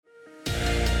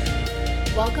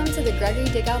Welcome to the Gregory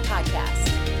Dickow Podcast.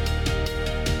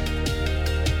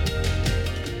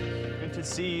 Good to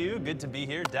see you. Good to be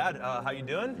here. Dad, how you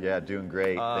doing? Yeah, doing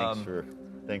great.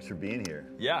 Thanks for being here.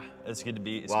 Yeah, it's good to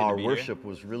be. Wow, our worship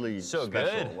was really so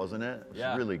special, good. wasn't it? It was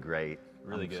Yeah. really great.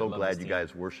 Really I'm good. so Love glad this you team.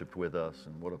 guys worshiped with us,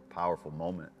 and what a powerful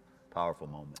moment. Powerful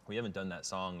moment. We haven't done that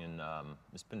song in,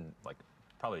 it's been like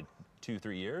probably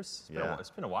 2-3 years. Yeah. It's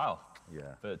been a while. Yeah.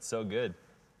 But it's so good.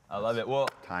 I love it. Well,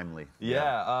 Timely.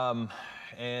 yeah.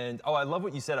 And I love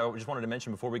what you said. I just wanted to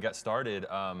mention before we got started,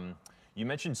 you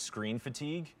mentioned screen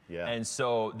fatigue. Yeah. And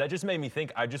so that just made me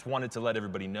think, I just wanted to let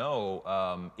everybody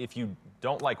know, if you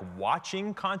don't like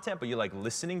watching content, but you like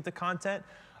listening to content,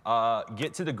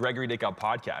 get to the Gregory Dickow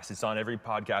podcast. It's on every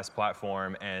podcast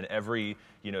platform, and every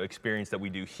experience that we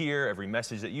do here, every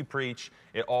message that you preach,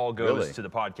 it all goes Really? to the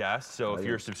podcast. So if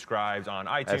you're subscribed on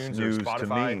iTunes That's news or to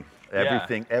Spotify, me.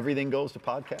 yeah. Everything goes to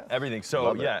podcast. Everything. So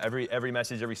Love it. yeah, every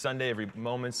message, every Sunday, every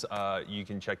moments, you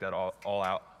can check that all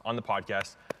out on the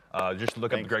podcast. Just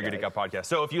look up the Thanks, Gregory guys. Dickow podcast.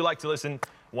 So if you like to listen,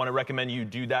 want to recommend you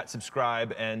do that,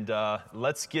 subscribe, and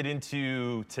let's get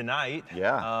into tonight.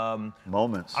 Yeah.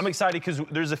 Moments. I'm excited because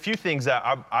there's a few things that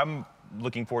I'm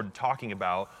looking forward to talking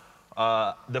about.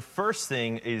 The first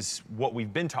thing is what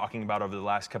we've been talking about over the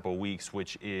last couple of weeks,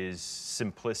 which is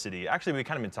simplicity. Actually, we've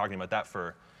kind of been talking about that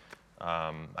for,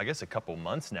 I guess, a couple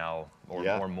months now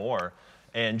or more.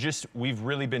 And just, we've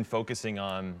really been focusing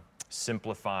on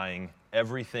simplifying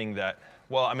everything that,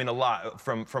 well, I mean, a lot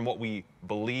from what we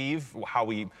believe, how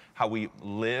we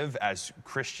live as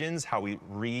Christians, how we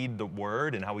read the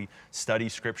Word and how we study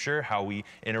Scripture, how we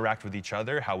interact with each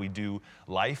other, how we do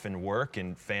life and work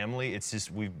and family. It's just,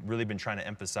 we've really been trying to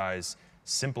emphasize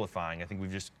simplifying. I think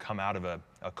we've just come out of a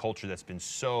culture that's been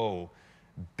so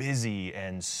busy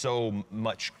and so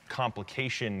much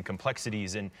complication,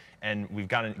 complexities, and we've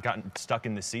gotten stuck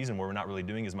in this season where we're not really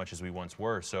doing as much as we once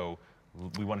were. So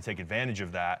we want to take advantage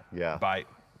of that by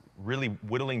really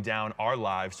whittling down our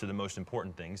lives to the most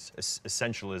important things.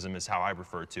 Essentialism is how I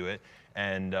refer to it.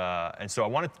 And so I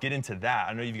want to get into that.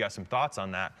 I know you've got some thoughts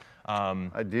on that.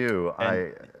 I do.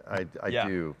 I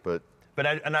do. But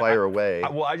fire away.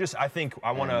 I think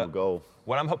I want to go.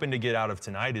 What I'm hoping to get out of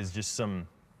tonight is just some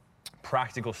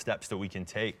practical steps that we can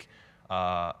take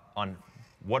on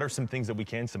what are some things that we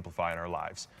can simplify in our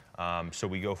lives. So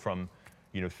we go from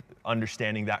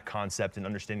understanding that concept and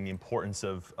understanding the importance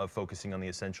of focusing on the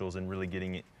essentials and really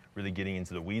getting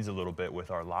into the weeds a little bit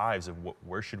with our lives of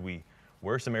where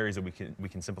are some areas that we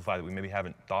can simplify that we maybe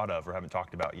haven't thought of or haven't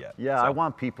talked about yet. Yeah, so. I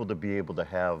want people to be able to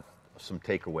have some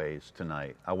takeaways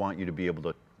tonight. I want you to be able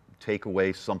to take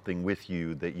away something with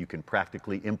you that you can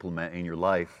practically implement in your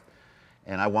life.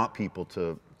 And I want people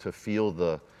to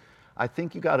feel I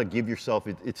think you got to give yourself,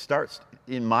 it starts,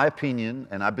 in my opinion,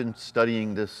 and I've been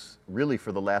studying this really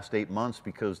for the last 8 months,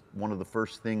 because one of the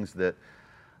first things that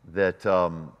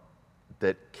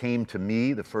came to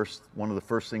me, one of the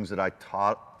first things that I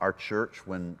taught our church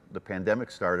when the pandemic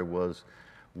started was,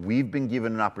 we've been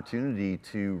given an opportunity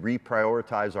to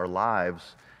reprioritize our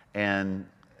lives, and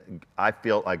I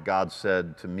feel like God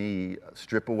said to me,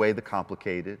 strip away the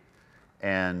complicated,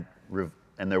 and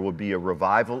there will be a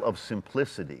revival of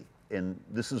simplicity. And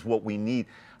this is what we need.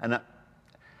 And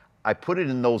I put it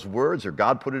in those words, or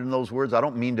God put it in those words. I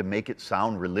don't mean to make it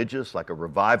sound religious, like a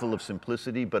revival of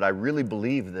simplicity, but I really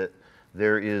believe that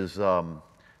there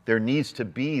needs to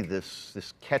be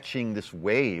this catching, this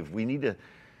wave.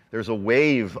 There's a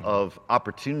wave of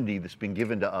opportunity that's been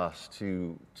given to us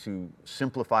to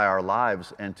simplify our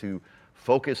lives and to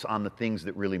focus on the things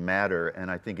that really matter.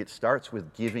 And I think it starts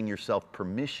with giving yourself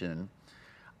permission.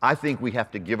 I think we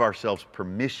have to give ourselves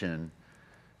permission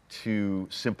to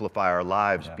simplify our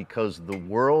lives, because the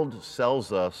world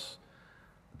sells us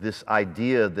this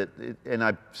idea that, and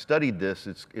I've studied this,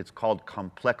 it's called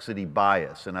complexity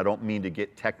bias. And I don't mean to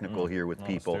get technical here with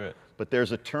people, but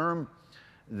there's a term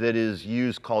that is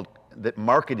used that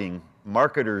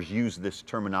marketers use this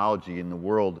terminology in the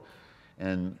world,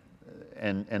 and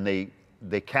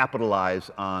they capitalize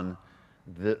on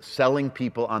selling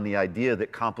people on the idea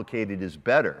that complicated is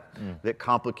better, that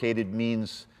complicated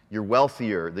means you're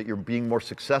wealthier, that you're being more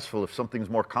successful if something's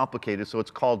more complicated. So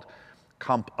it's called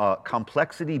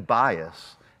complexity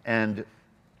bias, and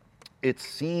it's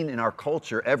seen in our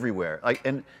culture everywhere.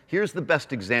 And here's the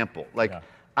best example.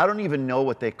 I don't even know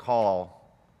what they call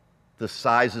the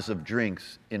sizes of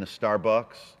drinks in a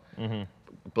Starbucks,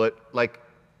 but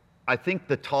I think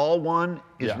the tall one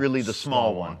is really the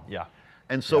small one. Yeah.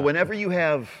 And so whenever you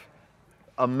have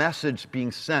a message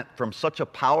being sent from such a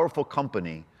powerful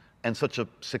company and such a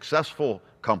successful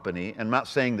company, and I'm not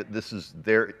saying that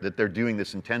that they're doing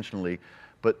this intentionally,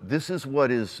 But this is what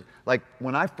is, like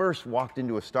when I first walked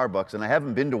into a Starbucks, and I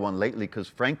haven't been to one lately because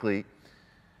frankly,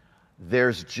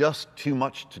 there's just too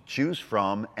much to choose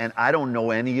from, and I don't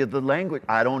know any of the language.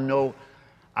 I don't know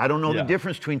the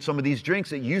difference between some of these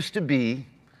drinks. It used to be,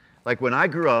 like when I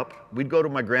grew up, we'd go to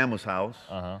my grandma's house,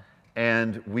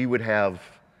 and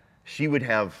she would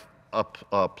have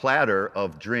a platter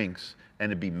of drinks,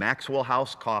 and it'd be Maxwell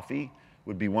House coffee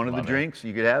would be one of the drinks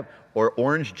you could have, or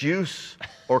orange juice,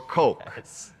 or Coke.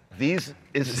 Those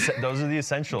are the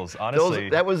essentials, honestly.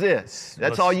 That was it.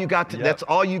 That's all you got. That's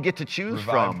all you get to choose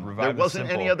from. There wasn't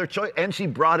any other choice, and she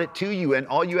brought it to you, and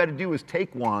all you had to do was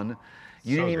take one.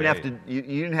 You didn't even have to. You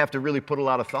didn't have to really put a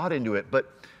lot of thought into it.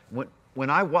 But when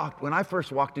I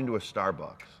first walked into a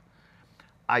Starbucks,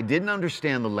 I didn't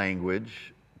understand the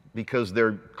language because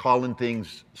they're calling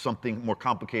things something more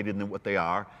complicated than what they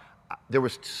are. There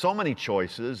was so many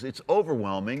choices. It's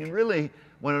overwhelming, and really,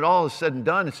 when it all is said and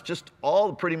done, it's just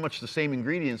all pretty much the same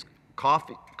ingredients: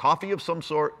 coffee of some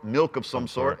sort, milk of some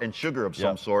sort, and sugar of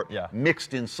some sort,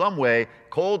 mixed in some way,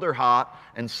 cold or hot,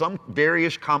 and some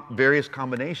various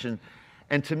combination.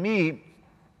 And to me,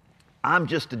 I'm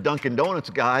just a Dunkin' Donuts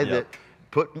guy that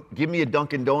give me a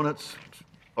Dunkin' Donuts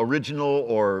original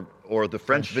or the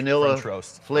French vanilla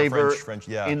flavor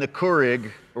in the Keurig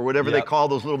or whatever they call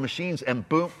those little machines, and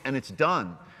boom, and it's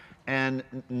done. And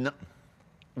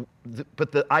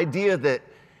but the idea that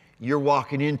you're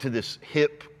walking into this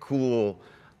hip, cool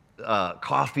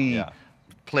coffee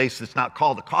place that's not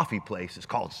called a coffee place, it's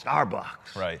called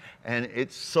Starbucks. Right. And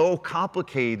it's so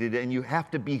complicated, and you have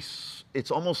to be,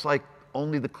 it's almost like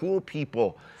only the cool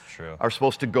people are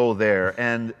supposed to go there,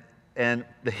 and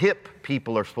the hip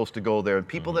people are supposed to go there, and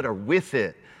people that are with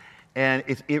it. And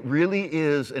it really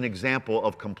is an example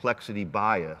of complexity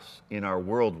bias in our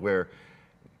world, where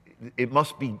it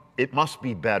must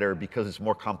be better because it's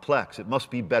more complex. It must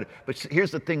be better. But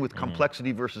here's the thing with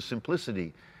complexity versus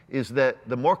simplicity, is that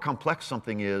the more complex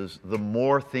something is, the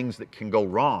more things that can go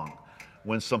wrong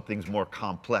when something's more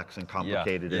complex and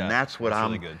complicated. And that's what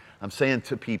I'm saying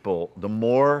to people. The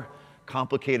more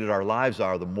complicated our lives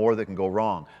are, the more that can go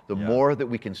wrong. The more that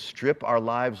we can strip our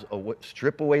lives away,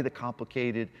 strip away the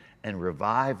complicated, and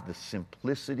revive the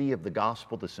simplicity of the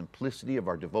gospel, the simplicity of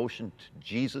our devotion to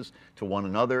Jesus, to one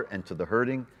another, and to the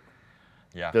hurting,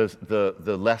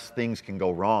 the less things can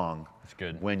go wrong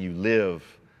when you live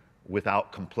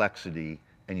without complexity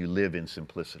and you live in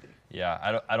simplicity.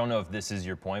 Yeah, I don't know if this is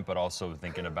your point, but also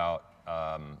thinking about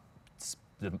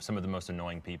some of the most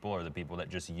annoying people are the people that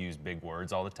just use big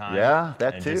words all the time. Yeah,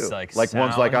 that too. Just, like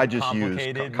ones like I just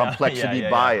used, complexity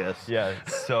bias. Yeah,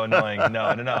 so annoying.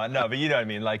 No, but you know what I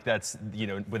mean. Like that's,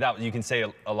 you can say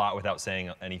a lot without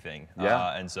saying anything.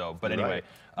 Yeah. And so, but anyway.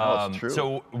 No, it's true.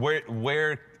 So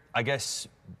where, I guess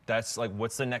that's like,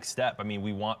 what's the next step? I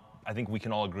mean, I think we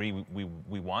can all agree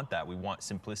we want that. We want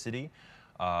simplicity.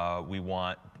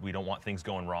 We don't want things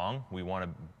going wrong. We want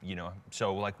to,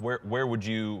 so like where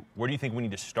do you think we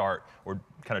need to start or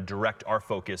kind of direct our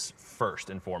focus first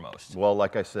and foremost? Well,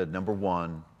 like I said, number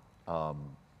one,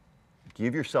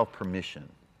 give yourself permission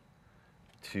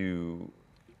to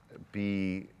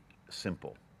be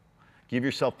simple. Give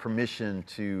yourself permission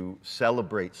to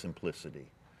celebrate simplicity,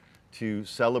 to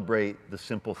celebrate the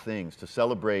simple things, to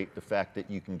celebrate the fact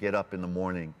that you can get up in the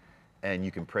morning and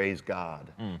you can praise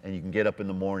God, and you can get up in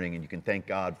the morning and you can thank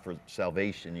God for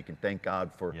salvation, you can thank God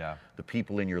for the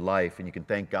people in your life, and you can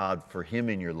thank God for Him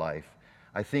in your life.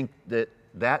 I think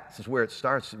that's where it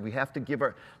starts. We have to give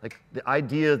the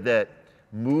idea that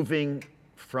moving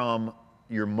from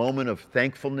your moment of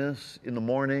thankfulness in the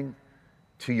morning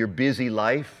to your busy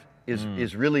life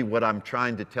is really what I'm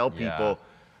trying to tell people.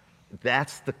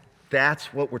 That's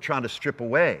what we're trying to strip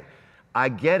away. I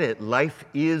get it, life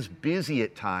is busy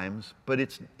at times, but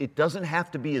it doesn't have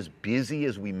to be as busy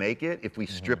as we make it if we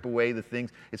strip away the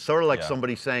things. It's sort of like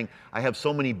somebody saying, I have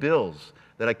so many bills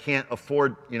that I can't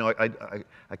afford,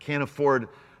 I can't afford,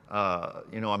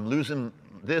 I'm losing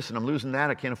this and I'm losing that,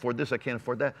 I can't afford this, I can't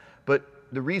afford that. But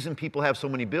the reason people have so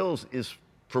many bills is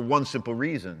for one simple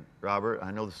reason, Robert.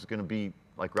 I know this is going to be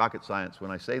like rocket science when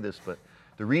I say this, but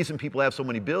the reason people have so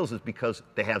many bills is because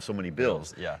they have so many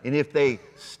bills. And if they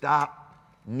stop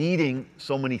needing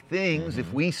so many things,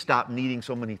 if we stop needing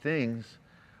so many things,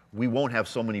 we won't have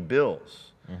so many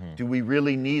bills. Do we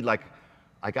really need, like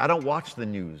I don't watch the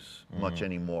news much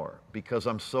anymore because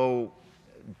I'm so,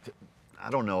 I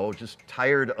don't know, just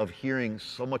tired of hearing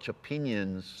so much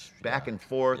opinions back and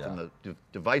forth and the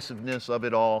divisiveness of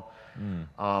it all.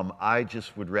 I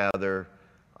just would rather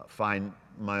find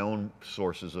my own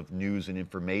sources of news and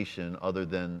information other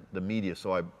than the media.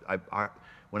 So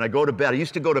when I go to bed, I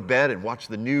used to go to bed and watch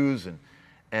the news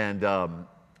and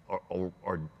or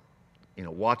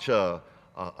watch a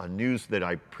news that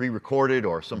I pre-recorded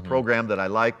or some program that I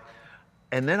like.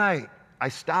 And then I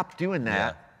stopped doing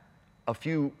that a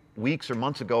few weeks or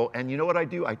months ago. And you know what I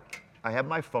do? I have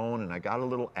my phone and I got a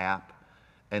little app,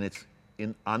 and it's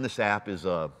on this app is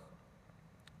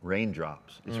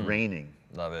raindrops. It's raining.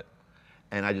 Love it.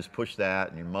 And I just push that,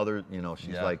 and your mother,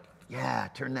 she's like, yeah,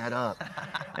 turn that up.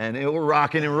 And we're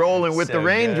rocking and rolling with the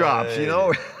raindrops,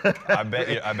 I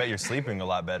bet you're sleeping a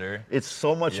lot better. It's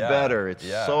so much better. It's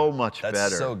so much better.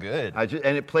 That's so good.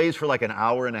 And it plays for like an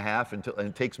hour and a half, and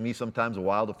it takes me sometimes a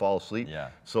while to fall asleep. Yeah.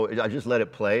 So I just let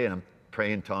it play, and I'm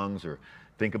praying in tongues or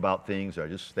think about things, or I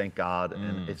just thank God.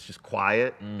 And it's just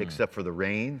quiet, except for the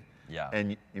rain. Yeah.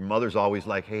 And your mother's always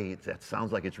like, hey, that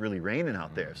sounds like it's really raining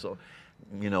out there. So,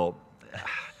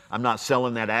 I'm not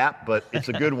selling that app, but it's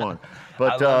a good one.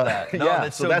 But I love that. No,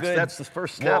 that's so good. That's the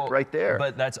first step right there.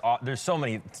 But there's so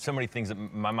many things that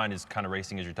my mind is kind of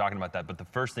racing as you're talking about that. But the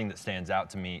first thing that stands out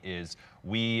to me is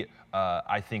we,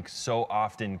 I think, so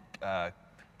often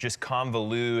just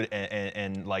convolute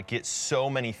and like get so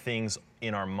many things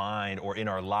in our mind or in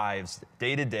our lives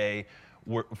day to day.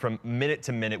 From minute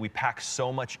to minute, we pack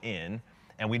so much in,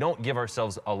 and we don't give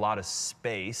ourselves a lot of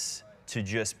space to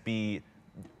just be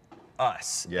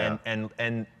us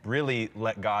and really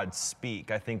let God speak.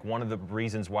 I think one of the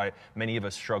reasons why many of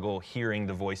us struggle hearing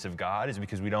the voice of God is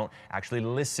because we don't actually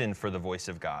listen for the voice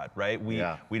of God, right? We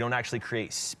don't actually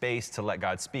create space to let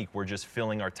God speak. We're just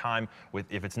filling our time with,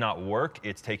 if it's not work,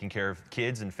 it's taking care of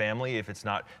kids and family. If it's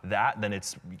not that, then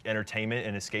it's entertainment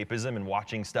and escapism and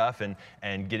watching stuff and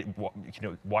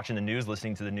watching the news,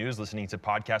 listening to the news, listening to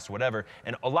podcasts, whatever.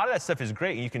 And a lot of that stuff is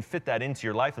great. You can fit that into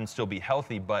your life and still be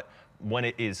healthy, but when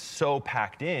it is so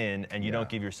packed in and you don't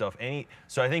give yourself any,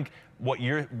 so I think what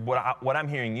I'm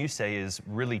hearing you say is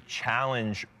really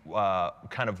challenge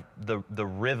kind of the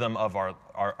rhythm of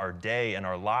our day and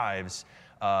our lives,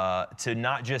 to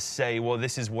not just say, well,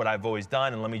 this is what I've always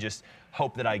done and let me just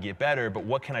hope that I get better, but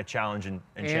what can I challenge and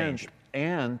change?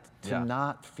 And to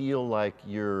not feel like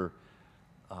you're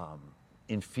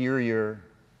inferior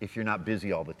if you're not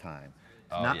busy all the time.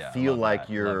 Feel like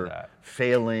you're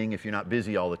failing if you're not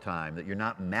busy all the time, that you're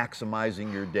not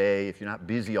maximizing your day if you're not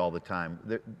busy all the time.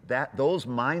 Those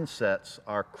mindsets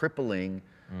are crippling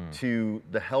to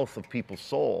the health of people's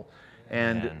soul.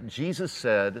 And Jesus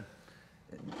said,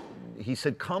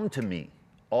 come to me,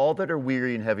 all that are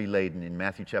weary and heavy laden, in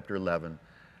Matthew chapter 11.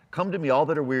 Come to me, all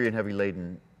that are weary and heavy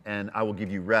laden, and I will give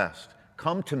you rest.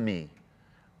 Come to me,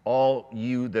 all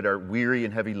you that are weary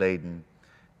and heavy laden,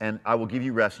 and I will give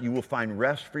you rest. You will find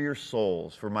rest for your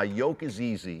souls, for my yoke is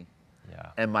easy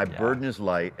and my burden is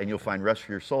light, and you'll find rest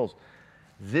for your souls.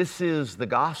 This is the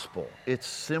gospel. It's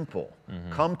simple.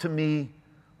 Come to me,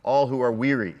 all who are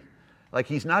weary. Like,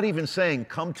 he's not even saying,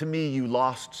 come to me, you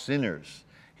lost sinners.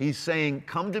 He's saying,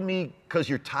 come to me because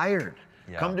you're tired.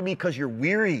 Come to me because you're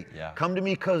weary. Come to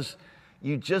me because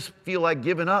you just feel like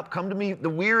giving up. Come to me, the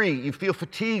weary. You feel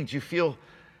fatigued. You feel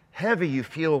heavy, you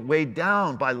feel weighed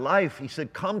down by life. He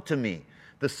said, come to me.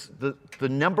 The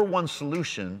number one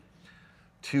solution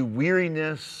to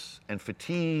weariness and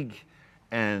fatigue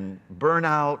and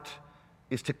burnout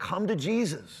is to come to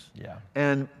Jesus.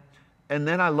 And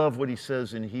then I love what he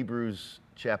says in Hebrews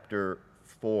chapter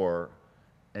 4.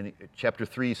 And chapter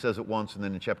 3 he says it once, and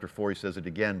then in chapter 4 he says it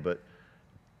again. But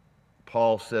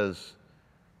Paul says,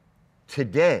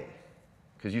 today,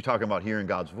 because you're talking about hearing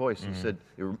God's voice, he said,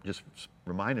 it just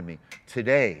reminded me,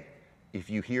 today, if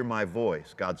you hear my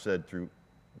voice, God said through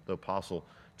the apostle,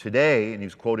 today, and he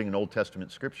was quoting an Old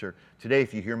Testament scripture, today,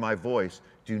 if you hear my voice,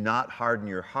 do not harden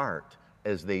your heart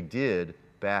as they did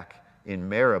back in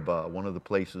Meribah, one of the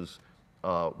places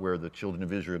where the children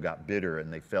of Israel got bitter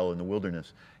and they fell in the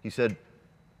wilderness. He said,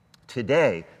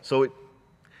 today,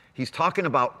 he's talking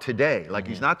about today. Like,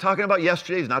 he's not talking about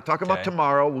yesterday, he's not talking about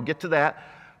tomorrow. We'll get to that.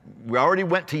 We already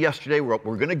went to yesterday. We're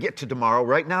going to get to tomorrow.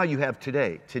 Right now, you have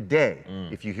today. Today,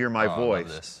 if you hear my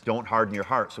voice, don't harden your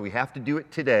heart. So we have to do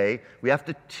it today. We have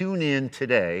to tune in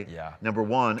today, number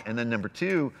one. And then number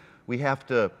two, we have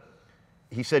to,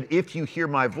 he said, if you hear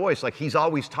my voice, like, he's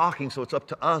always talking, so it's up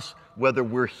to us whether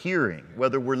we're hearing,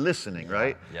 whether we're listening,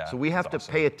 right? So we have to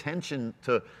pay attention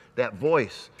to that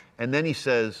voice. And then he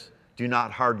says, do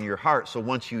not harden your heart. So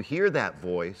once you hear that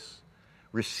voice,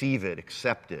 receive it,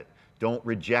 accept it. Don't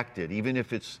reject it, even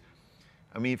if it's,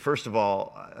 first of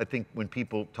all, I think when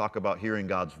people talk about hearing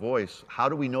God's voice, how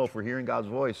do we know if we're hearing God's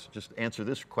voice? Just answer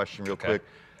this question real quick.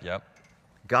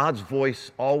 God's voice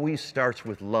always starts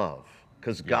with love,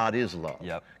 because God is love.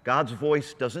 God's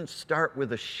voice doesn't start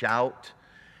with a shout.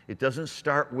 It doesn't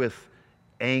start with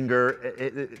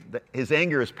anger. His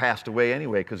anger has passed away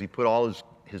anyway, because he put all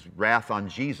his wrath on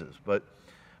Jesus. But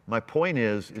my point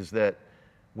is that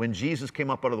when Jesus came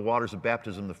up out of the waters of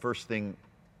baptism, the first thing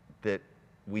that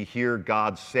we hear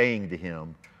God saying to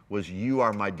him was, "You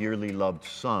are my dearly loved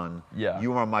son. Yeah.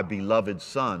 You are my beloved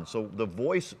son." So the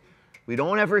voice, we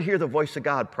don't ever hear the voice of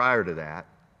God prior to that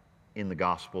in the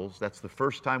Gospels. That's the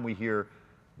first time we hear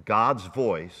God's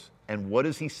voice. And what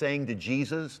is he saying to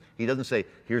Jesus? He doesn't say,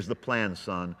 "Here's the plan,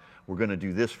 son. We're going to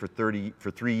do this for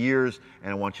 3 years,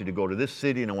 and I want you to go to this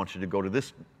city, and I want you to go to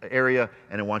this area,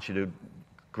 and I want you to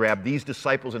grab these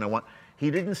disciples, and I want..."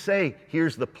 He didn't say,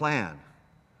 "Here's the plan."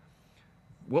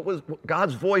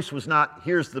 God's voice was not,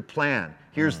 "Here's the plan,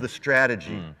 here's the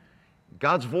strategy."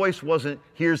 God's voice wasn't,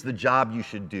 "Here's the job you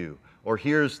should do," or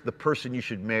 "Here's the person you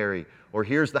should marry," or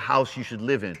 "Here's the house you should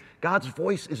live in." God's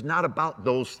voice is not about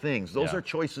those things. Those are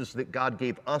choices that God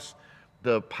gave us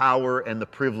the power and the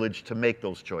privilege to make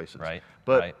those choices. Right.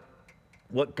 But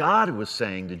what God was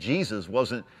saying to Jesus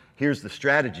wasn't, "Here's the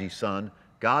strategy, son."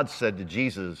 God said to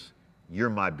Jesus, "You're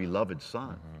my beloved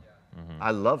son.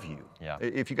 I love you." Yeah.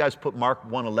 If you guys put Mark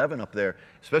 1:11 up there,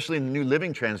 especially in the New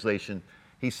Living Translation,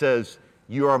 he says,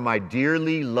 "You are my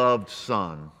dearly loved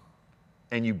son,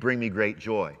 and you bring me great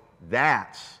joy."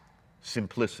 That's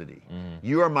simplicity.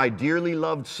 You are my dearly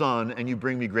loved son, and you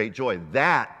bring me great joy.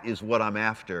 That is what I'm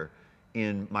after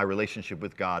in my relationship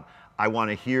with God. I want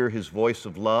to hear his voice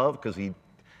of love, because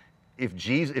if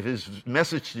his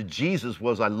message to Jesus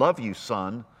was, "I love you,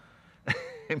 son,"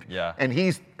 and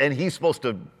he's supposed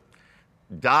to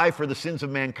die for the sins of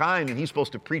mankind, and he's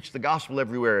supposed to preach the gospel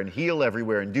everywhere and heal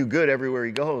everywhere and do good everywhere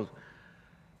he goes,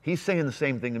 he's saying the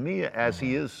same thing to me. As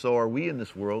he is, so are we in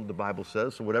this world, the Bible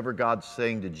says. So whatever God's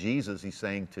saying to Jesus, he's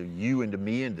saying to you and to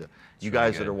me and to you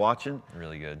guys that are watching.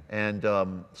 Really good. And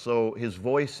so his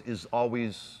voice is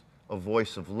always a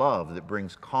voice of love that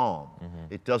brings calm.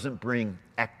 It doesn't bring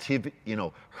activity,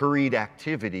 hurried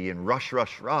activity and rush.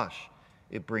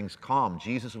 It brings calm.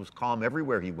 Jesus was calm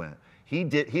everywhere he went.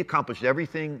 He accomplished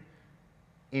everything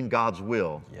in God's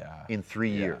will in 3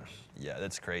 years. Yeah,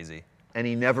 that's crazy. And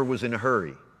he never was in a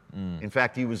hurry. In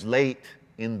fact, he was late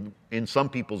in some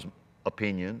people's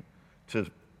opinion to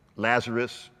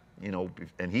Lazarus,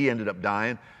 and he ended up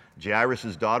dying.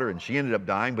 Jairus' daughter, and she ended up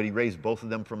dying, but he raised both of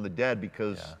them from the dead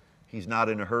because he's not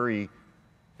in a hurry.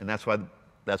 And that's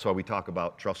why we talk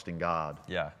about trusting God.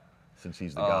 Yeah. Since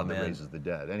he's the God that raises the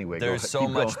dead. Anyway, there's so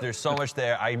much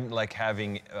there. I'm like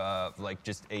having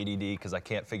just ADD because I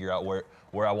can't figure out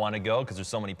where I want to go because there's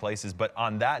so many places. But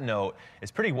on that note,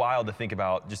 it's pretty wild to think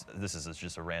about. This is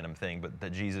just a random thing, but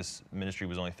that Jesus' ministry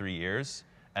was only 3 years,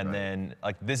 and then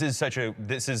this is such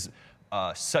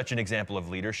an example of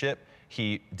leadership.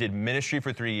 He did ministry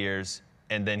for 3 years,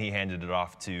 and then he handed it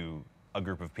off to a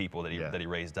group of people that he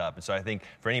raised up. And so I think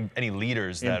for any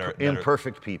leaders that are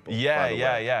imperfect people.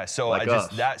 Yeah. So like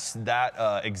that's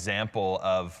that example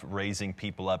of raising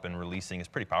people up and releasing is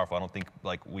pretty powerful. I don't think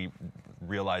we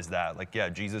realize that.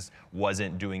 Jesus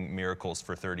wasn't doing miracles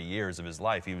for 30 years of his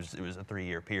life. It was a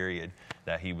 3-year period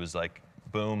that he was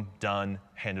boom, done,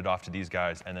 handed off to these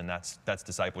guys, and then that's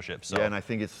discipleship. So and I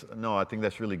think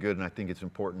that's really good, and I think it's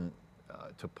important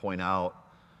to point out.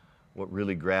 What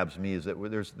really grabs me is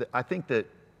that I think that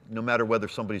no matter whether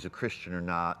somebody's a Christian or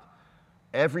not,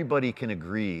 everybody can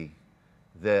agree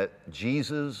that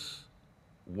Jesus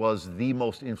was the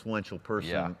most influential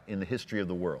person in the history of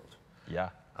the world.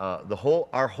 Yeah.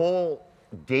 Our whole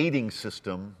dating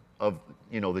system of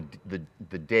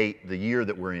the date, the year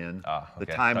that we're in, the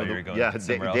time of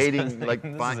dating,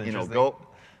 go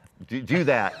do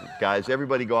that, guys.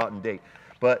 Everybody go out and date,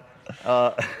 but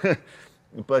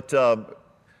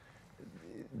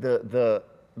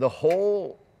the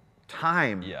whole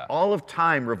time, all of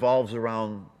time revolves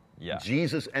around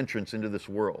Jesus' entrance into this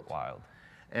world. Wild.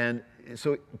 And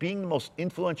so being the most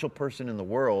influential person in the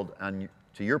world, and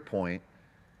to your point,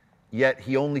 yet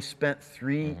he only spent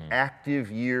 3 active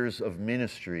years of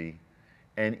ministry,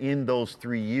 and in those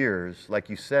 3 years, like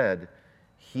you said,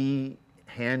 he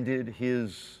handed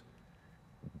his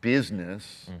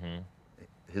business,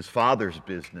 his father's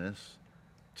business,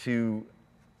 to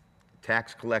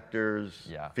tax collectors,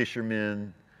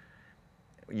 fishermen.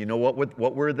 You know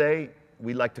what were they?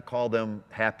 We like to call them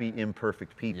happy,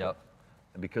 imperfect people.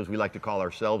 Because we like to call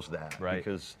ourselves that. Right.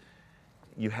 Because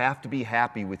you have to be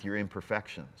happy with your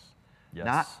imperfections.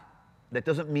 Yes. That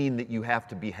doesn't mean that you have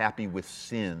to be happy with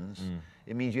sins.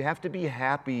 It means you have to be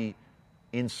happy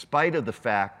in spite of the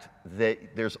fact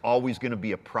that there's always going to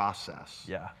be a process.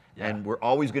 And we're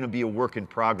always going to be a work in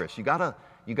progress. You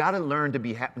gotta learn to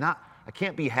be happy. I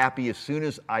can't be happy as soon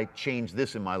as I change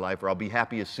this in my life, or I'll be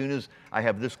happy as soon as I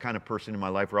have this kind of person in my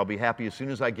life, or I'll be happy as soon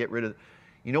as I get rid of.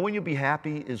 You know when you'll be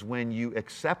happy is when you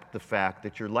accept the fact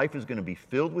that your life is going to be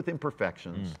filled with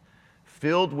imperfections,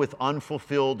 filled with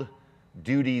unfulfilled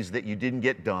duties that you didn't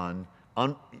get done.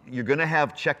 You're going to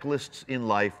have checklists in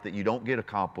life that you don't get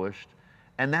accomplished,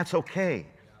 and that's okay.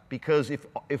 Because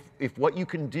if what you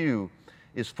can do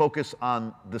is focus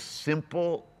on the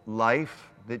simple life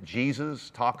that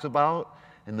Jesus talks about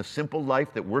and the simple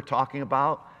life that we're talking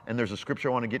about, and there's a scripture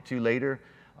I want to get to later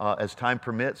as time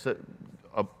permits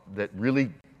that really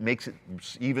makes it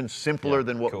even simpler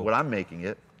than what I'm making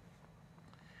it.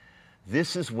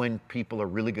 This is when people are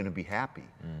really going to be happy.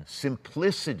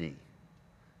 Simplicity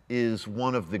is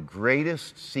one of the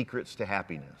greatest secrets to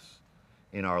happiness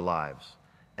in our lives.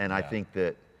 And I think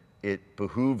that it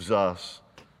behooves us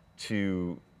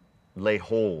to lay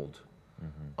hold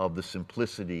of the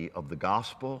simplicity of the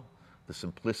gospel, the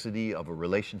simplicity of a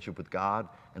relationship with God,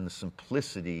 and the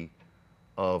simplicity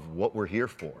of what we're here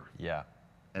for.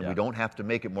 And we don't have to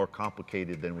make it more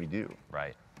complicated than we do.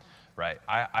 Right.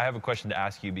 I have a question to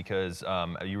ask you because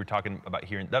you were talking about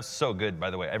hearing. That's so good,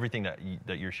 by the way. Everything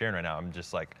that you're sharing right now, I'm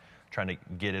just like trying to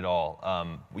get it all.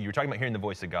 You were talking about hearing the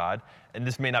voice of God, and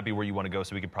this may not be where you want to go,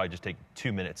 so we could probably just take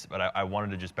 2 minutes, but I wanted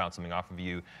to just bounce something off of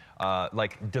you.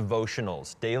 Like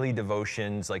devotionals, daily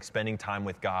devotions, like spending time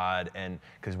with God, and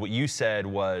because what you said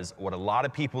was what a lot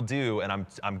of people do, and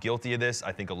I'm guilty of this.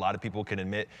 I think a lot of people can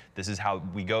admit this is how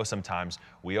we go sometimes.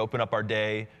 We open up our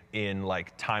day in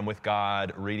like time with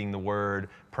God, reading the Word,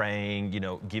 praying,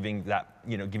 giving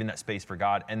that space for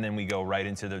God, and then we go right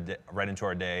into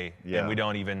our day, and we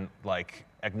don't even like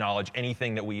acknowledge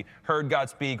anything that we heard God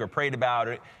speak or prayed about.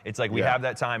 It's like we have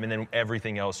that time, and then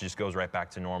everything else just goes right back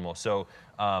to normal. So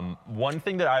one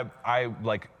thing that I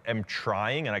like am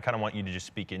trying, and I kind of want you to just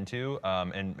speak into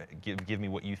and give me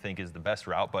what you think is the best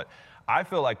route. But I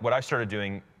feel like what I started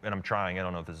doing, and I'm trying, I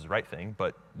don't know if this is the right thing,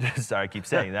 but sorry, I keep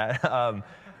saying that.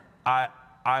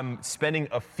 I'm spending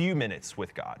a few minutes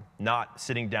with God, not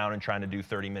sitting down and trying to do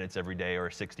 30 minutes every day or a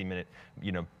 60-minute,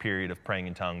 period of praying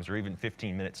in tongues, or even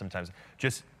 15 minutes sometimes.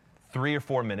 Just 3 or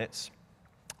 4 minutes,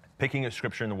 picking a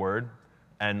scripture in the Word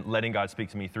and letting God speak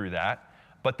to me through that.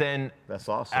 But then, that's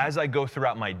awesome. As I go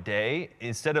throughout my day,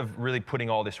 instead of really putting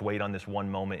all this weight on this one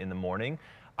moment in the morning,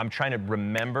 I'm trying to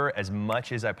remember as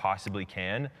much as I possibly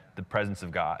can the presence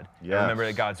of God. Yes. And remember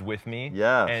that God's with me.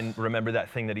 Yes. And remember that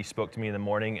thing that He spoke to me in the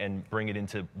morning, and bring it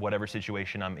into whatever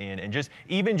situation I'm in. And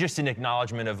even just an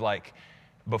acknowledgement of like,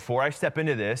 before I step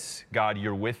into this, God,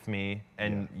 you're with me,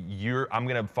 and I'm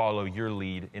going to follow your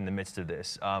lead in the midst of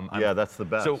this. That's the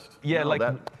best. So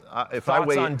if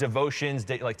thoughts on devotions,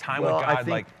 like time with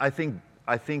God.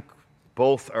 I think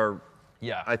both are.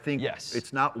 Yeah. I think yes.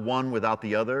 It's not one without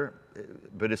the other,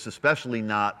 but it's especially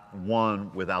not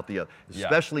one without the other.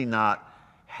 Especially not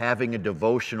having a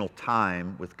devotional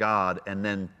time with God and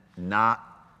then not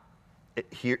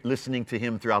listening to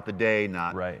Him throughout the day,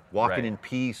 not walking in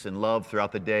peace and love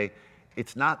throughout the day.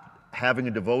 It's not having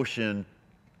a devotion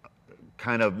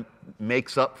kind of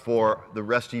makes up for the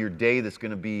rest of your day that's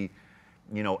going to be,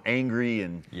 angry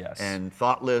and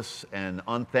thoughtless and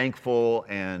unthankful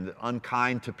and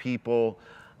unkind to people,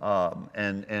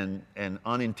 and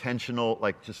unintentional,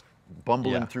 like just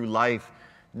bumbling through life.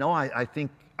 No, I think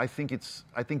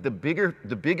the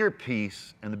bigger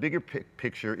piece and the bigger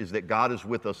picture is that God is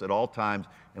with us at all times,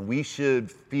 and we should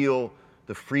feel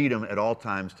the freedom at all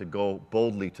times to go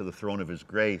boldly to the throne of His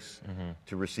grace,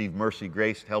 to receive mercy,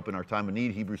 grace, help in our time of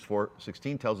need. Hebrews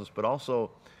 4:16 tells us, but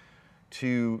also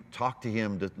to talk to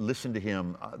Him, to listen to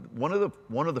Him. One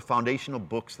of the foundational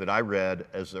books that I read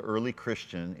as an early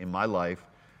Christian in my life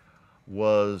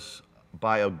was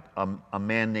by a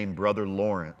man named Brother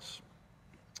Lawrence.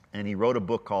 And he wrote a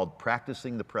book called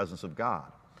Practicing the Presence of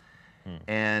God.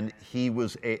 And he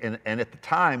was, and at the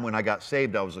time when I got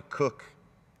saved, I was a cook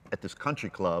at this country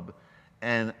club.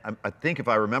 And I think if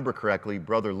I remember correctly,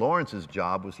 Brother Lawrence's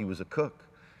job was he was a cook.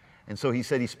 And so he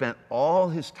said he spent all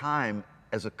his time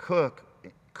as a cook,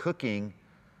 cooking,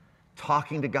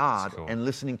 talking to God and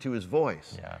listening to His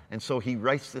voice. And so he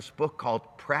writes this book called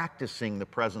Practicing the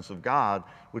Presence of God,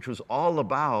 which was all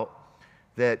about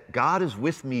that God is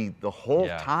with me the whole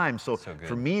time. So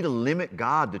for me to limit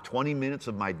God to 20 minutes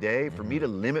of my day, for me to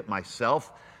limit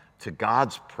myself to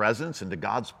God's presence and to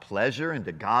God's pleasure and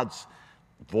to God's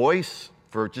voice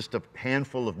for just a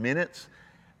handful of minutes.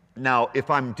 Now, if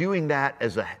I'm doing that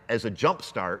as a jump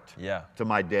start to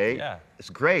my day, it's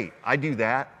great. I do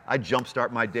that. I jump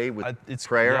start my day with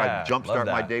prayer. I jump start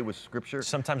my day with scripture.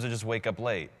 Sometimes I just wake up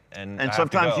late. And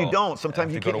sometimes you don't.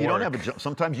 Sometimes you can't. You don't have a jump.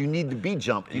 Sometimes you need to be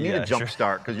jumped. You need a jump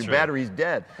start because your battery's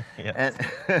dead. And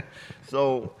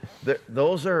so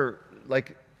those are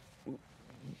like,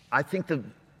 I think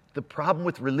the problem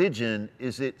with religion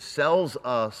is it sells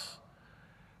us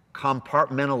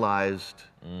compartmentalized,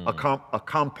 a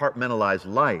compartmentalized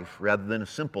life rather than a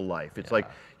simple life. It's like,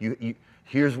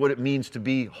 here's what it means to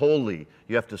be holy.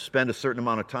 You have to spend a certain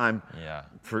amount of time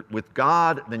with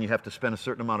God, then you have to spend a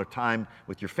certain amount of time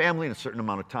with your family, and a certain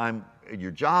amount of time at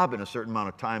your job, and a certain amount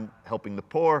of time helping the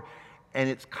poor. And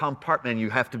it's compartment. You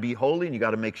have to be holy, and you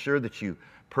got to make sure that you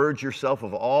purge yourself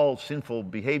of all sinful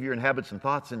behavior and habits and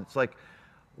thoughts. And it's like,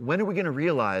 when are we going to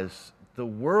realize the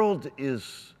world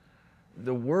is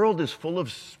full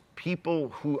of people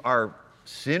who are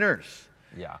sinners?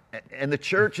 Yeah. And the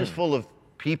church is full of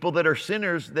people that are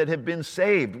sinners that have been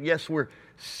saved. Yes, we're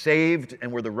saved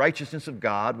and we're the righteousness of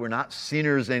God. We're not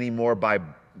sinners anymore by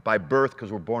birth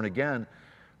because we're born again,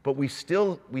 but we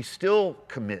still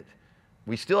commit.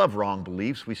 We still have wrong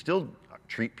beliefs. We still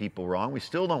treat people wrong. We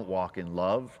still don't walk in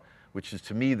love, which is,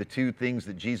 to me, the two things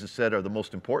that Jesus said are the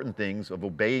most important things of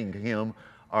obeying Him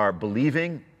are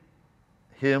believing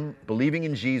Him, believing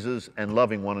in Jesus, and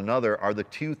loving one another are the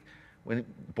two. When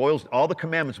it boils, all the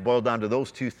commandments boil down to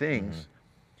those two things.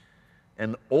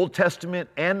 And the Old Testament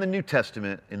and the New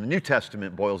Testament, in the New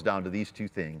Testament, boils down to these two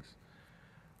things: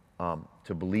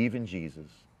 to believe in Jesus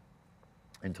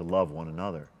and to love one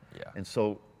another. Yeah. And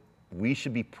so we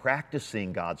should be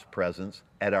practicing God's presence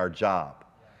at our job.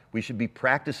 We should be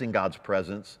practicing God's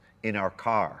presence in our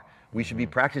car. We should be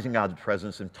practicing God's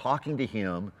presence and talking to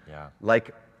Him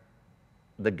like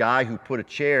the guy who put a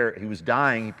chair, he was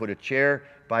dying, he put a chair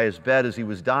by his bed as he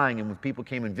was dying, and when people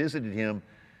came and visited him,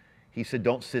 he said,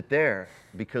 don't sit there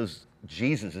because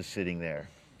Jesus is sitting there.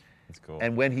 That's cool.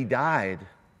 And when he died,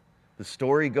 the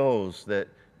story goes that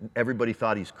everybody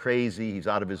thought he's crazy, he's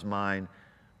out of his mind,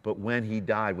 but when he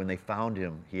died, when they found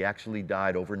him, he actually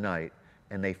died overnight,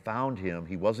 and they found him,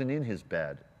 he wasn't in his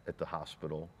bed at the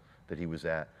hospital that he was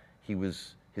at,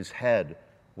 his head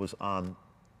was on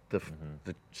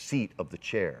the seat of the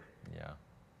chair. Yeah.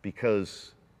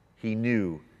 Because he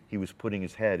knew he was putting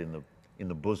his head in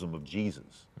the bosom of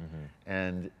Jesus.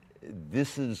 And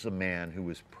this is a man who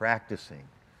was practicing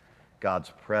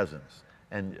God's presence.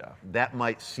 And that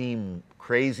might seem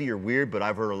crazy or weird, but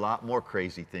I've heard a lot more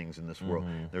crazy things in this world.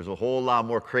 There's a whole lot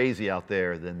more crazy out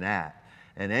there than that.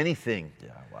 And anything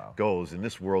goes in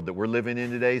this world that we're living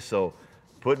in today. So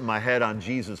putting my head on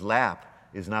Jesus' lap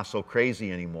is not so crazy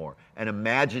anymore. And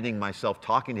imagining myself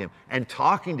talking to him, and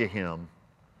talking to him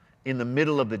in the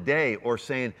middle of the day, or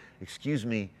saying, excuse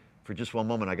me, for just one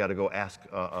moment, I got to go ask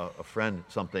a friend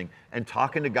something, and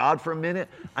talking to God for a minute.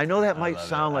 I know that might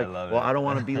sound like, well, I don't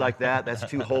want to be like that. That's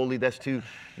too holy. That's too,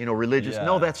 religious.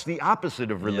 No, that's the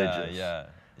opposite of religious.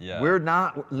 Yeah. We're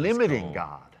not limiting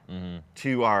God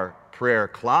to our prayer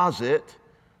closet.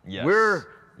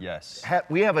 Yes.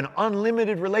 We have an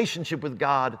unlimited relationship with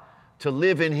God to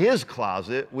live in His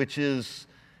closet, which is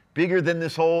bigger than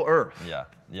this whole earth.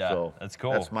 Yeah, So that's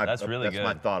cool. That's really good.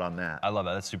 That's my thought on that. I love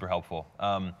that. That's super helpful.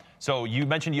 So you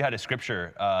mentioned you had a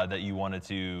scripture that you wanted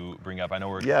to bring up. I know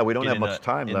we don't have much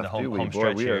time left, do we?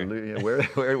 Boy,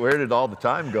 where did all the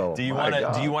time go? Do you want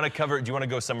to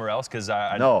go somewhere else? Because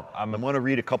I want to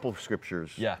read a couple of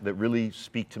scriptures that really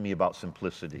speak to me about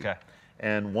simplicity. Okay.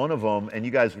 And one of them, and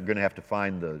you guys are going to have to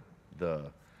find the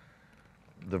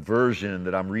version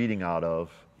that I'm reading out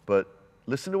of, but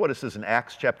listen to what it says in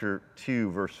Acts chapter 2,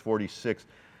 verse 46. It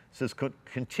says,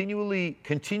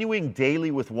 continuing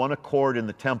daily with one accord in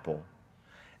the temple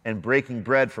and breaking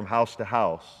bread from house to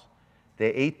house, they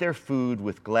ate their food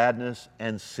with gladness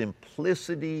and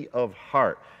simplicity of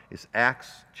heart. It's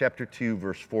Acts chapter 2,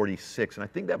 verse 46. And I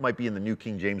think that might be in the New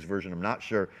King James Version. I'm not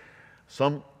sure.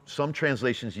 Some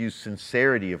translations use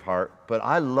sincerity of heart, but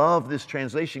I love this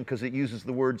translation because it uses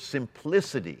the word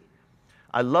simplicity.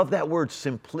 I love that word,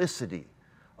 simplicity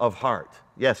of heart.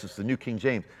 Yes, it's the New King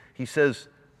James. He says,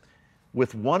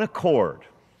 with one accord,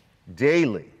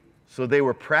 daily. So they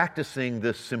were practicing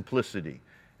this simplicity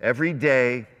every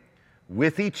day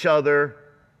with each other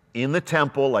in the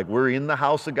temple, like we're in the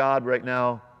house of God right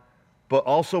now, but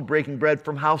also breaking bread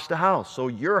from house to house. So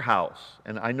your house,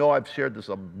 and I know I've shared this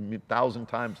 1,000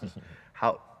 times,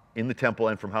 how in the temple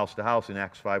and from house to house in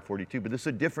Acts 5:42, but this is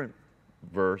a different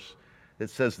verse that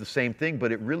says the same thing,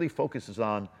 but it really focuses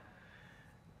on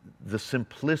the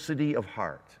simplicity of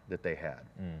heart that they had.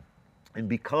 And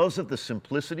because of the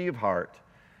simplicity of heart,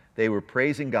 they were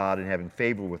praising God and having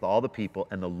favor with all the people,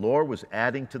 and the Lord was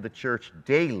adding to the church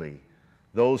daily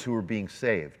those who were being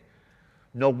saved.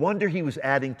 No wonder He was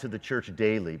adding to the church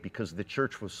daily, because the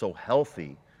church was so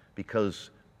healthy, because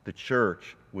the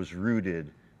church was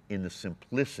rooted in the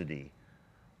simplicity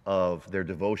of their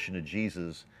devotion to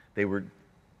Jesus. They were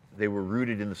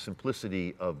rooted in the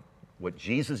simplicity of what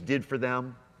Jesus did for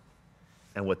them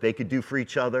and what they could do for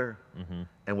each other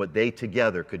and what they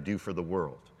together could do for the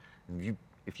world. And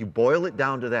if you boil it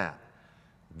down to that,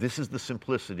 this is the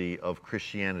simplicity of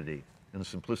Christianity and the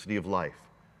simplicity of life.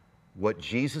 What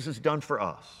Jesus has done for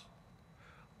us,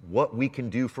 what we can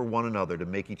do for one another to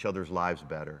make each other's lives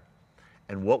better,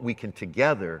 and what we can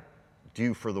together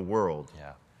do for the world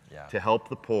to help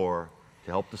the poor,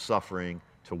 to help the suffering,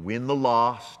 to win the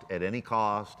lost at any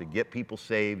cost, to get people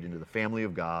saved into the family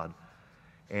of God.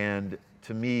 And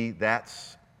to me,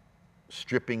 that's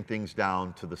stripping things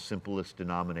down to the simplest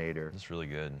denominator. That's really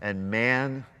good. And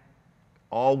man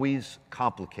always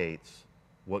complicates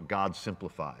what God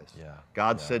simplifies. Yeah.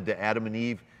 God said to Adam and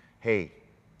Eve, hey,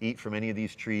 eat from any of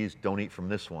these trees, don't eat from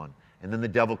this one. And then the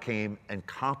devil came and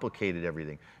complicated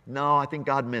everything. No, I think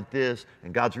God meant this,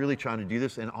 and God's really trying to do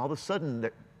this. And all of a sudden,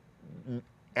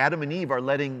 Adam and Eve are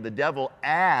letting the devil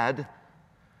add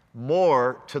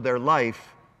more to their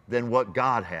life than what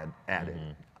God had added.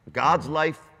 God's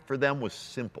life for them was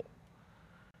simple.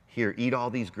 Here, eat all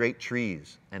these great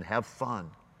trees and have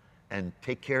fun and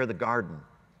take care of the garden.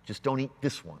 Just don't eat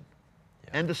this one.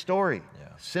 End of story.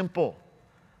 Simple.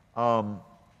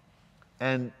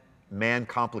 And man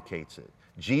complicates it.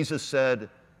 Jesus said,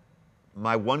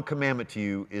 my one commandment to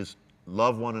you is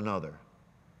love one another,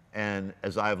 and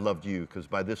as I have loved you, because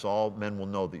by this all men will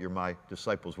know that you're my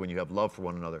disciples, when you have love for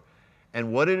one another.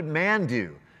 And what did man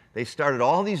do? They started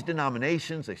all these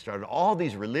denominations, they started all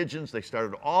these religions, they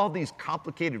started all these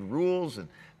complicated rules, and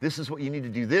this is what you need to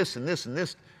do, this and this and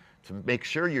this, to make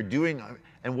sure you're doing.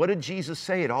 And what did Jesus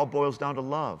say? It all boils down to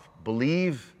love.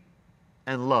 Believe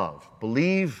and love.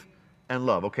 Believe and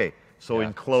love. Okay, so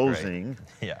in closing,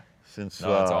 since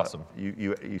that's awesome.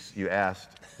 you asked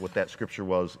what that scripture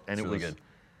was, and it's it really was good.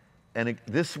 And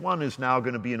this one is now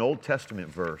going to be an Old Testament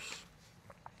verse,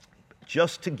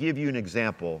 just to give you an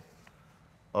example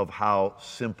of how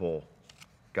simple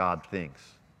God thinks.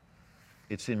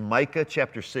 It's in Micah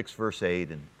chapter 6, verse 8,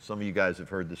 and some of you guys have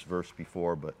heard this verse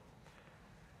before, but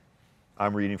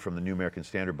I'm reading from the New American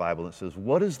Standard Bible. It says,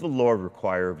 what does the Lord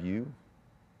require of you?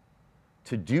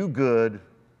 To do good,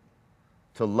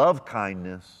 to love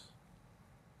kindness,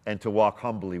 and to walk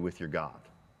humbly with your God.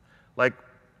 Like,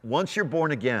 once you're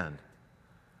born again,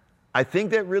 I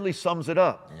think that really sums it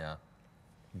up.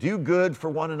 Do good for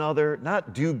one another,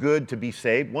 not do good to be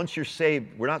saved. Once you're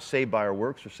saved, we're not saved by our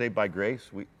works, we're saved by grace.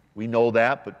 We know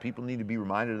that, but people need to be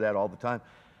reminded of that all the time.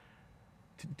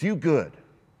 To do good.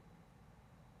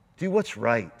 Do what's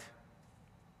right.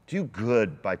 Do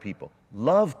good by people.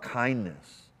 Love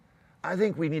kindness. I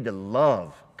think we need to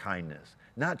love kindness,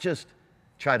 not just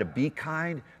try to be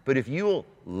kind, but if you'll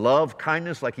love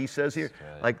kindness, like he says here,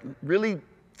 like really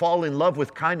fall in love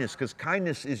with kindness, because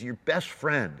kindness is your best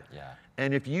friend.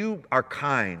 And if you are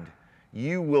kind,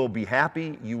 you will be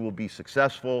happy, you will be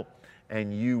successful,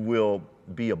 and you will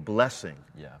be a blessing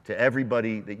to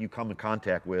everybody that you come in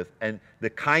contact with. And the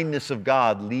kindness of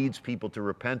God leads people to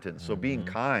repentance. So being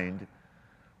kind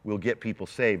will get people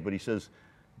saved. But he says,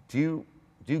 do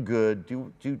good,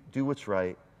 do what's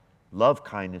right, love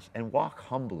kindness, and walk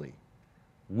humbly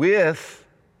with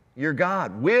your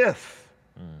God. With.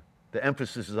 The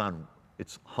emphasis is on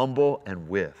it's humble and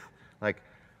with. Like,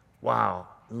 wow,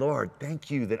 Lord, thank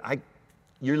you that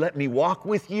you're letting me walk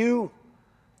with you.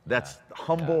 That's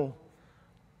humble,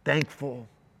 thankful,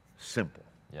 simple.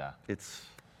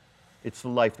 It's the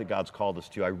life that God's called us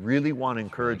to. I really want to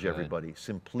encourage everybody.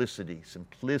 Simplicity,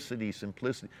 simplicity,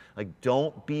 simplicity. Like,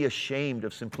 don't be ashamed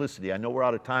of simplicity. I know we're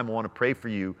out of time. I want to pray for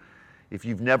you. If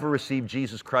you've never received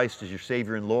Jesus Christ as your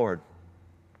Savior and Lord,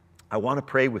 I want to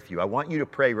pray with you. I want you to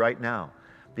pray right now,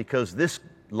 because this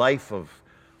life of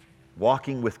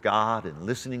walking with God and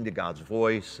listening to God's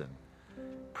voice and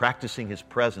practicing His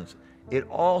presence, it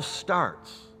all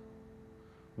starts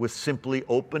with simply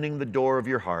opening the door of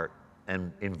your heart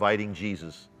and inviting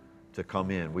Jesus to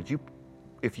come in. Would you,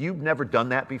 if you've never done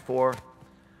that before,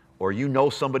 or you know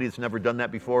somebody that's never done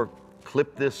that before,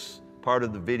 clip this part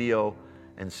of the video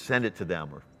and send it to them,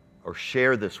 or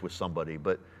share this with somebody.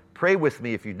 But pray with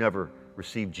me if you've never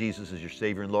received Jesus as your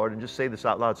Savior and Lord, and just say this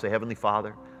out loud. Say, Heavenly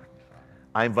Father,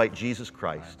 I invite Jesus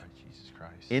Christ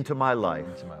into my life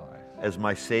as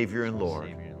my Savior and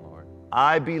Lord.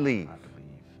 I believe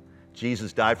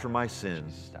Jesus died for my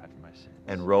sins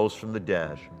and rose from the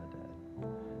dead.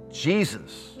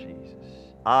 Jesus,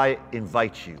 I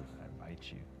invite you.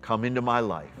 Come into my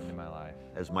life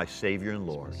as my Savior and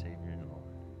Lord.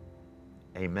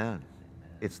 Amen.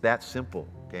 It's that simple,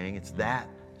 gang. It's that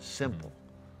simple.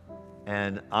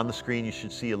 And on the screen, you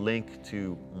should see a link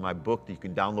to my book that you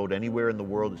can download anywhere in the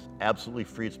world. It's absolutely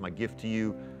free. It's my gift to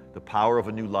you, The Power of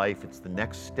a New Life. It's the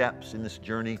next steps in this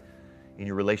journey. in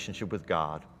your relationship with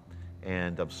God.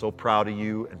 And I'm so proud of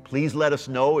you. And please let us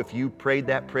know if you prayed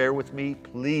that prayer with me.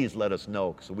 Please let us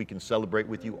know so we can celebrate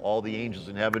with you. All the angels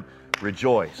in heaven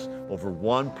rejoice over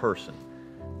one person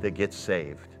that gets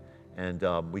saved. And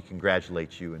we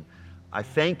congratulate you. And I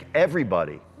thank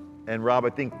everybody. And Rob,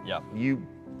 I think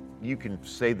you can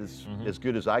say this as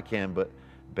good as I can, but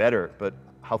better. But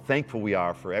how thankful we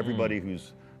are for everybody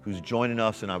who's joining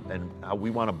us, and how we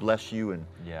want to bless you and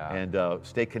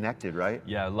stay connected, right?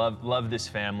 Yeah, love this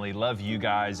family, love you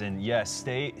guys, and yes,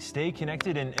 stay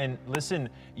connected and listen.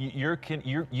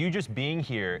 You just being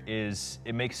here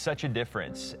it makes such a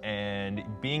difference, and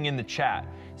being in the chat,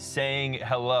 saying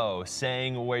hello,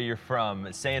 saying where you're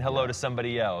from, saying hello to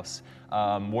somebody else.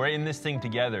 We're in this thing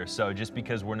together, so just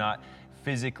because we're not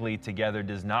physically together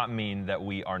does not mean that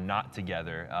we are not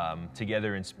together,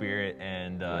 together in spirit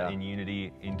and in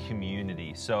unity, in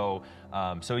community. So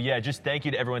yeah, just thank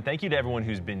you to everyone. Thank you to everyone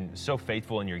who's been so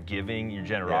faithful in your giving, your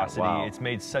generosity. Yeah, wow. It's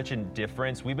made such a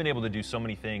difference. We've been able to do so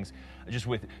many things just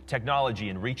with technology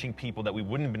and reaching people that we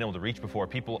wouldn't have been able to reach before,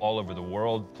 people all over the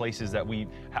world, places that we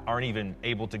aren't even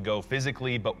able to go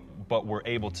physically, but we're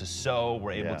able to sow,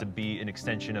 we're able to be an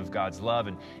extension of God's love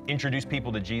and introduce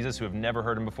people to Jesus who have never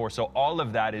heard him before. So all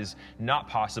of that is not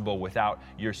possible without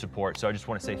your support. So I just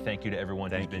want to say thank you to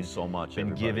everyone who's been so much,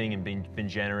 been giving and been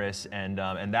generous. And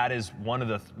that is one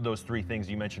of those three things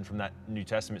you mentioned from that New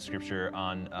Testament scripture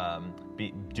on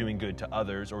doing good to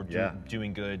others, or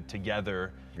doing good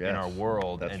together in our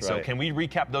world. That's and right. so can we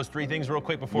recap those three things real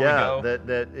quick before we go?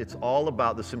 That it's all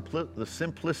about the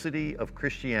simplicity of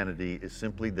Christianity is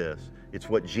simply this. It's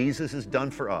what Jesus has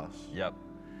done for us. Yep.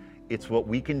 It's what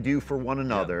we can do for one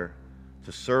another,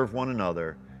 to serve one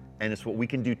another, and it's what we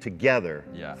can do together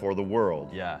for the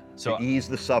world. So to ease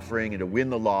the suffering and to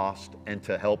win the lost and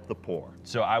to help the poor.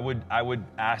 So I would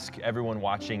ask everyone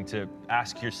watching to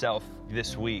ask yourself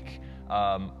this week,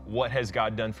 what has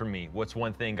God done for me? What's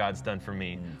one thing God's done for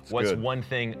me? What's one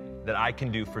thing that I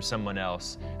can do for someone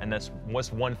else? And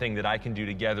what's one thing that I can do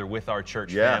together with our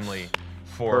church family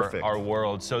for our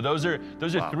world? So those are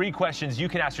three questions you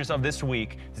can ask yourself this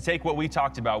week to take what we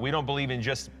talked about. We don't believe in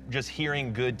just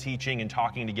hearing good teaching and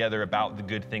talking together about the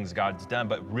good things God's done,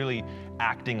 but really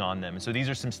acting on them. And so these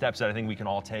are some steps that I think we can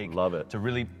all take to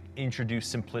really introduce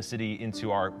simplicity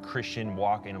into our Christian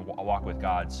walk and walk with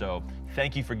God. So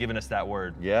thank you for giving us that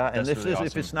word. Yeah, and that's this really is awesome.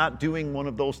 If it's not doing one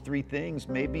of those three things,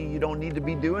 maybe you don't need to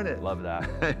be doing it. Love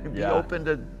that. Be open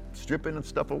to stripping and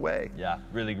stuff away. Yeah,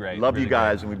 really great. Love really you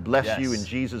guys, great. and we bless you in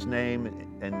Jesus' name.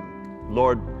 And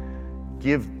Lord,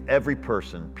 give every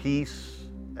person peace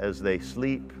as they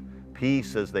sleep,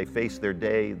 peace as they face their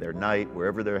day, their night,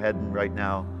 wherever they're heading right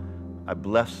now. I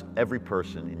bless every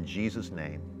person in Jesus'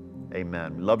 name.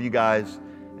 Amen. We love you guys,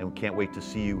 and we can't wait to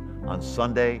see you on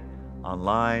Sunday,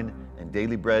 online, and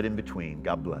Daily Bread in between.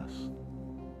 God bless.